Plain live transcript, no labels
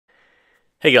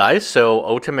Hey guys, so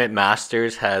Ultimate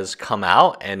Masters has come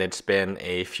out and it's been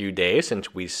a few days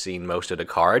since we've seen most of the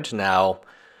cards. Now,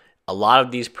 a lot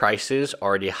of these prices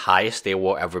are the highest they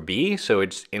will ever be, so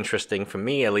it's interesting for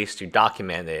me at least to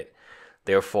document it.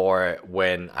 Therefore,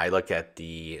 when I look at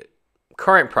the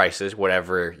current prices,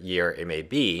 whatever year it may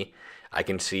be, I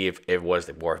can see if it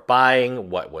was worth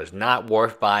buying, what was not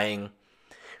worth buying.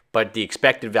 But the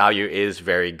expected value is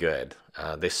very good.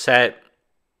 This set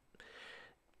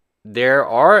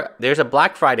there's a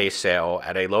Black Friday sale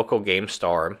at a local game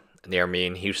store near me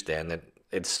in Houston.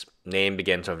 Its name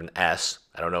begins with an S.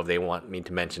 I don't know if they want me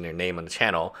to mention their name on the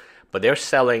channel, but they're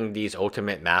selling these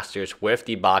Ultimate Masters with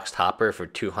the box topper for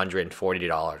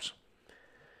 $240,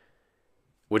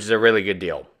 which is a really good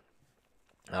deal.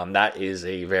 That is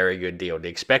a very good deal. The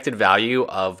expected value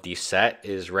of the set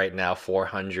is right now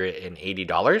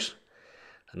 $480.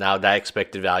 Now that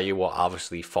expected value will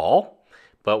obviously fall.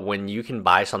 But when you can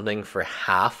buy something for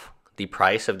half the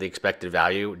price of the expected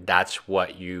value, that's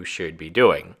what you should be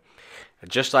doing.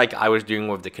 Just like I was doing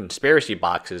with the conspiracy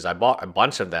boxes, I bought a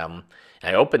bunch of them,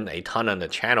 and I opened a ton on the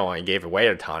channel and gave away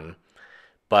a ton.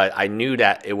 But I knew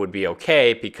that it would be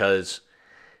okay because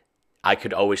I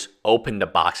could always open the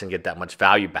box and get that much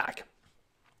value back.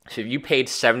 So if you paid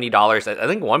 $70, I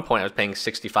think at one point I was paying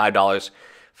 $65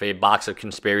 for a box of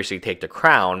Conspiracy Take the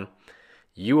Crown,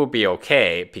 you will be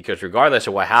okay because regardless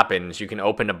of what happens, you can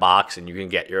open the box and you can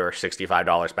get your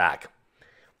 $65 back.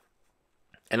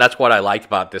 And that's what I liked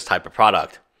about this type of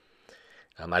product.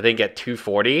 I think at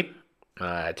 $240,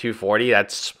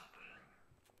 that's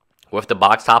with the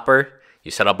box topper.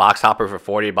 You set a box topper for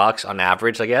 $40 on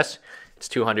average, I guess. It's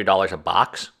 $200 a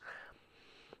box.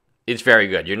 It's very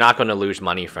good. You're not going to lose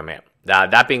money from it.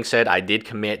 That being said, I did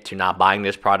commit to not buying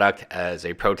this product as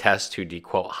a protest to the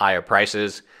quote higher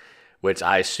prices, which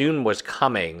I assumed was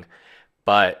coming,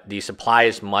 but the supply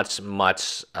is much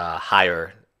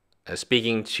higher.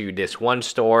 Speaking to this one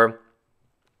store,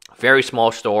 very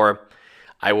small store,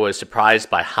 I was surprised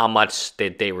by how much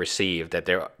that they received, that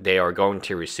they are going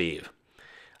to receive.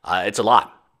 It's a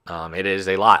lot. It is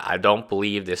a lot. I don't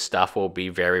believe this stuff will be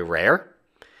very rare.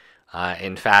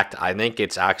 In fact, I think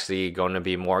it's actually going to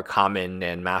be more common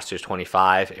than Masters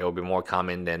 25. It will be more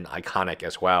common than Iconic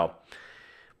as well.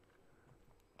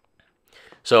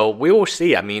 So we will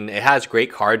see. I mean, it has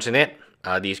great cards in it.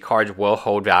 These cards will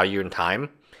hold value in time.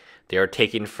 They are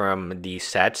taken from the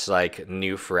sets like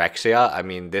New Phyrexia. I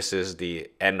mean, this is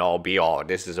the end-all be-all.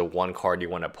 This is a one card you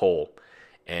want to pull.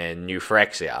 And New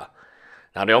Phyrexia.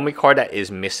 Now, the only card that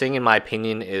is missing, in my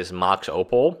opinion, is Mox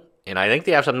Opal. And I think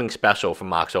they have something special for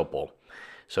Mox Opal.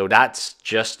 So that's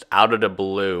just out of the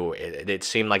blue. It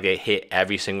seemed like they hit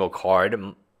every single card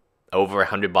over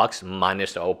 $100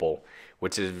 minus the Opal,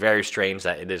 which is very strange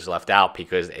that it is left out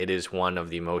because it is one of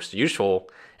the most useful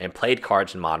and played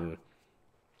cards in Modern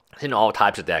in all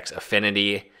types of decks.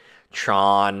 Affinity,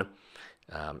 Tron,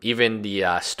 even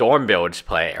the Storm builds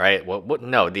play, right?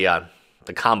 No, the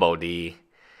combo, the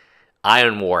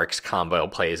Ironworks combo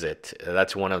plays it.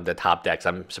 That's one of the top decks.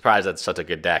 I'm surprised that's such a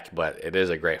good deck, but it is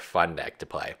a great fun deck to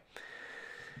play.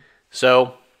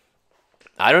 So,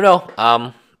 I don't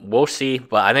know. We'll see,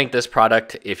 but I think this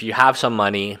product, if you have some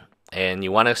money and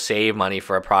you want to save money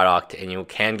for a product and you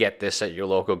can get this at your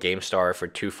local game store for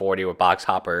 $240 with box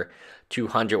topper,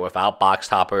 $200 without box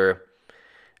topper,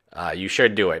 you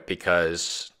should do it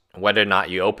because whether or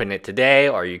not you open it today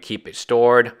or you keep it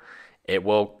stored, it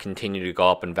will continue to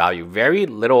go up in value. Very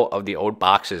little of the old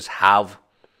boxes have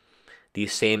the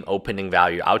same opening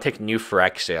value. I'll take New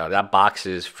Phyrexia. That box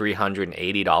is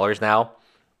 $380 now,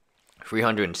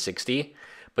 $360,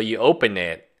 but you open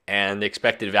it and the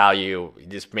expected value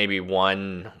is maybe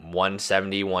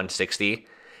 170, 160.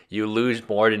 You lose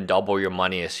more than double your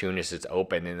money as soon as it's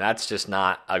open, and that's just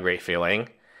not a great feeling.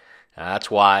 That's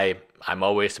why I'm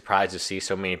always surprised to see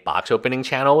so many box opening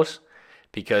channels,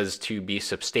 because to be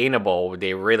sustainable,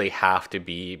 they really have to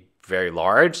be very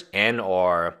large and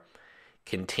or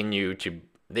continue to...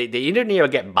 They either need to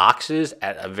get boxes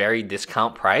at a very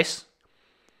discount price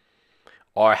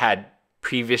or had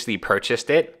previously purchased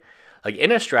it. Like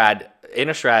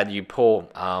Innistrad, you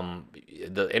pull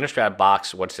the Innistrad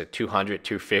box, what's it, $200,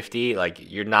 $250?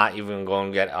 Like, you're not even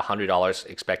going to get $100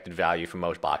 expected value for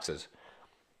most boxes.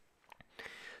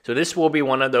 So this will be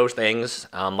one of those things,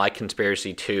 like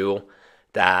Conspiracy 2,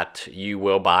 that you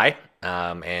will buy,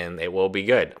 and it will be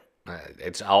good.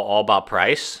 It's all about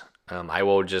price. I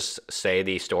will just say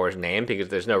the store's name because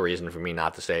there's no reason for me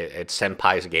not to say it. It's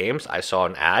Senpai's Games. I saw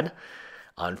an ad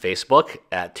on Facebook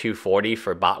at $240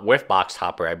 for with box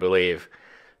topper, I believe.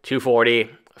 $240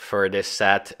 for this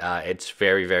set. It's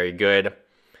very, very good.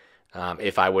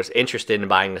 If I was interested in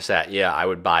buying the set, yeah, I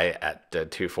would buy it at the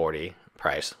 240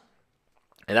 price.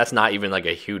 And that's not even like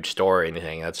a huge store or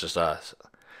anything. That's just a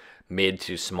mid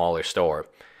to smaller store.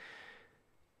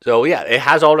 So yeah, it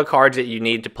has all the cards that you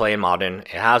need to play in Modern. It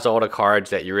has all the cards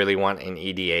that you really want in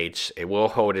EDH. It will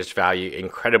hold its value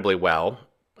incredibly well.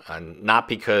 Not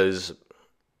because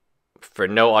for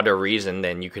no other reason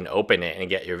than you can open it and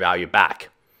get your value back,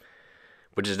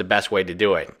 which is the best way to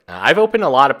do it. I've opened a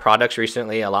lot of products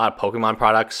recently, a lot of Pokemon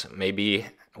products, maybe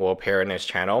will appear in this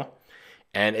channel.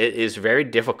 And it is very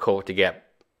difficult to get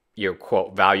your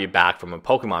quote value back from a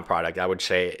Pokemon product. I would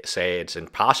say it's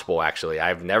impossible, actually.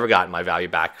 I've never gotten my value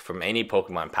back from any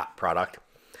Pokemon product.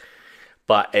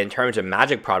 But in terms of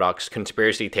Magic products,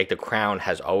 Conspiracy Take the Crown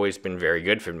has always been very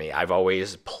good for me. I've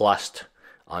always plussed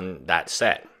on that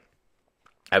set.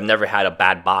 I've never had a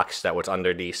bad box that was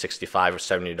under the $65 or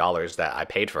 $70 that I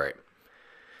paid for it.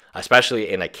 Especially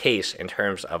in a case, in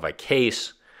terms of a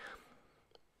case,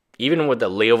 even with the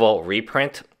Leovolt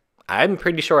reprint, I'm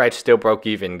pretty sure I'd still broke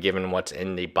even given what's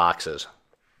in the boxes.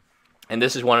 And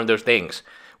this is one of those things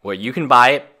where you can buy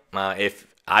it. If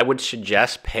I would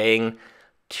suggest paying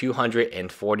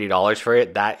 $240 for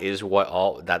it, that is what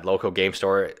all that local game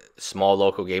store, small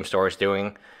local game store is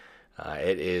doing.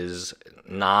 It is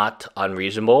not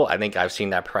unreasonable. I think I've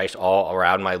seen that price all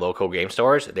around my local game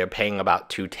stores. They're paying about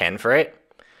 $210 for it.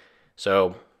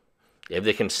 So if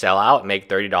they can sell out, make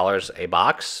 $30 a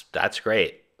box, that's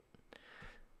great.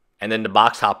 And then the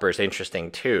box hopper is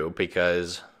interesting too,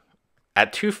 because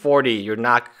at $240, you're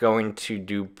not going to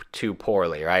do too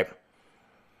poorly, right?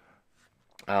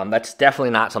 That's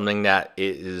definitely not something that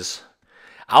is...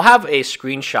 I'll have a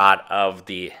screenshot of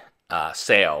the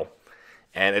sale,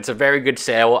 and it's a very good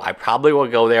sale. I probably will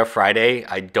go there Friday.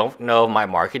 I don't know if my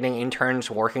marketing intern's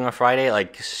working on Friday.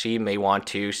 Like, she may want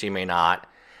to, she may not.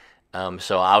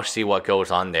 So I'll see what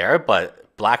goes on there.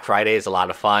 But Black Friday is a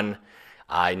lot of fun.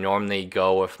 I normally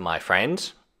go with my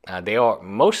friends.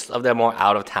 Most of them are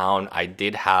out of town. I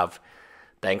did have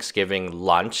Thanksgiving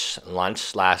lunch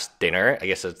 / dinner. I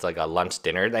guess it's like a lunch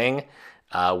dinner thing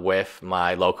with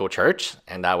my local church,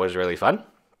 and that was really fun.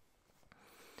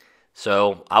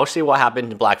 So I'll see what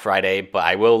happens in Black Friday, but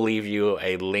I will leave you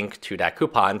a link to that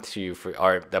coupon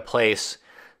or the place,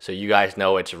 so you guys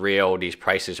know it's real. These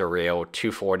prices are real.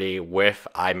 $240 with,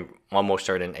 I'm almost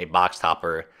certain, a box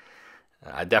topper.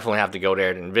 I definitely have to go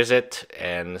there and visit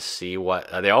and see what...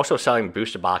 they're also selling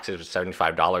booster boxes with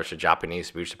 $75 for Japanese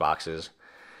booster boxes.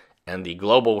 And the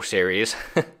Global series,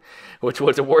 which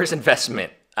was the worst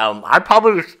investment. I'd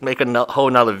probably make a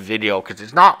whole nother video because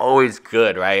it's not always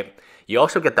good, right? You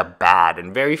also get the bad,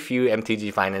 and very few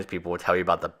MTG Finance people will tell you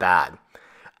about the bad.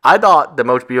 I thought the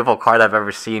most beautiful card I've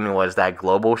ever seen was that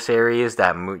Global series,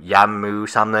 that Yamu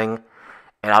something.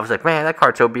 And I was like, man, that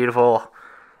card's so beautiful.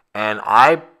 And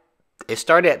it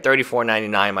started at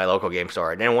 $34.99 in my local game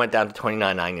store. Then it went down to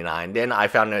 $29.99. Then I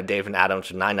found it at Dave & Adams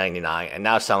for $9.99. And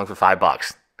now it's selling for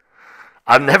 $5.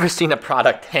 I've never seen a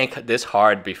product tank this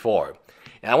hard before.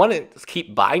 And I want to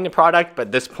keep buying the product, but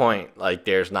at this point, like,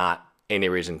 there's not any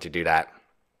reason to do that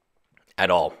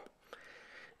at all.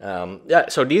 Yeah,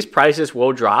 so these prices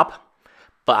will drop,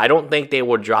 but I don't think they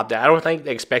will drop that. I don't think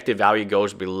the expected value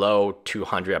goes below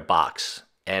 $200 a box.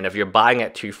 And if you're buying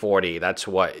at $240, that's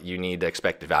what you need the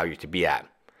expected value to be at.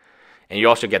 And you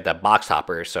also get that box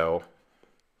hopper, so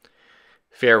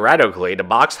theoretically, the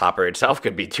box hopper itself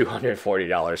could be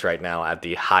 $240 right now at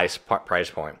the highest price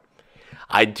point.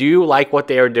 I do like what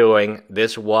they are doing.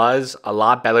 This was a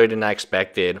lot better than I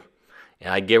expected.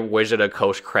 And I give Wizard of the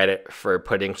Coast credit for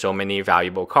putting so many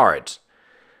valuable cards.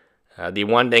 The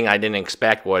one thing I didn't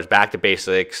expect was Back to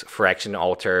Basics, Phyrexian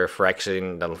Altar, the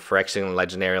Phyrexian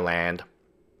Legendary Land.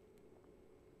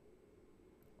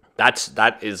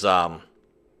 That is not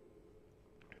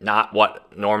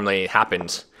what normally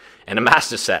happens in a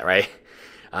Master set, right?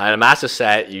 In a Master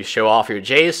set, you show off your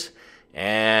Jace,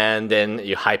 and then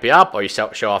you hype it up, or you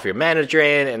show off your Mana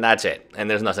Drain, and that's it. And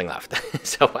there's nothing left.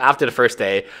 So after the first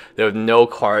day, there was no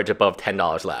cards above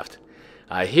 $10 left.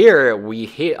 Here, we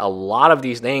hit a lot of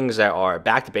these things that are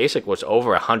Back to Basic was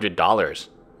over $100.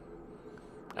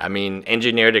 I mean,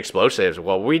 Engineered Explosives,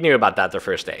 well, we knew about that the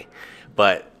first day.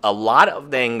 But a lot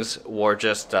of things were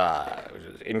just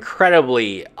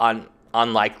incredibly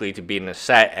unlikely to be in the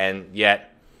set, and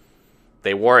yet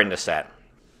they were in the set.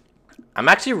 I'm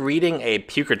actually reading a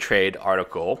Pucatrade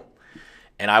article,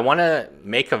 and I want to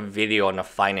make a video on the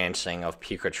financing of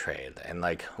Pucatrade and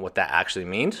like what that actually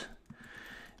means.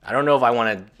 I don't know if I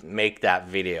want to make that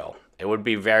video. It would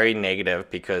be very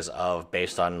negative because of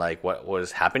based on like what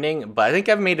was happening, but I think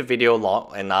I've made a video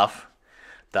long enough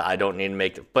that I don't need to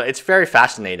make. But it's very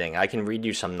fascinating. I can read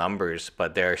you some numbers,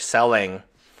 but they're selling.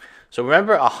 So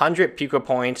remember, 100 Pico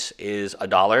points is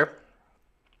 $1.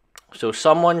 So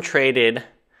someone traded,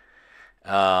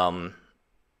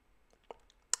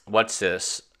 what's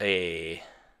this? A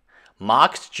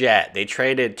Mox Jet. They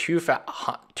traded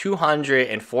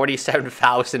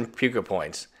 247,000 Pico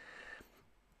points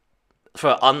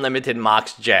for unlimited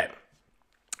Mox Jet.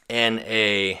 And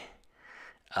a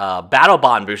Battle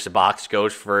Bond booster box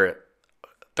goes for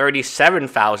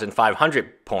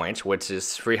 37,500 points, which is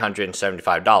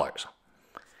 $375.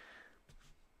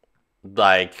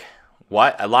 Like,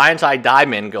 what? A Lion's Eye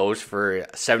Diamond goes for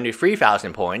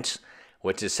 73,000 points,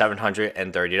 which is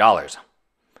 $730.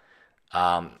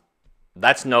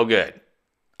 That's no good.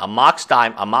 A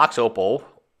Mox Opal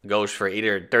goes for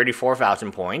either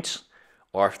 34,000 points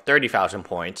or 30,000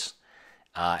 points.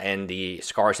 And the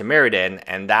Scars and Mirrodin,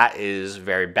 and that is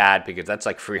very bad because that's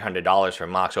like $300 for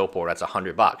Mox Opal. That's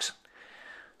 $100.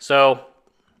 So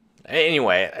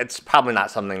anyway, it's probably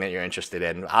not something that you're interested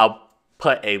in. I'll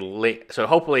put a link, so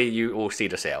hopefully you will see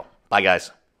the sale. Bye,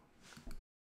 guys.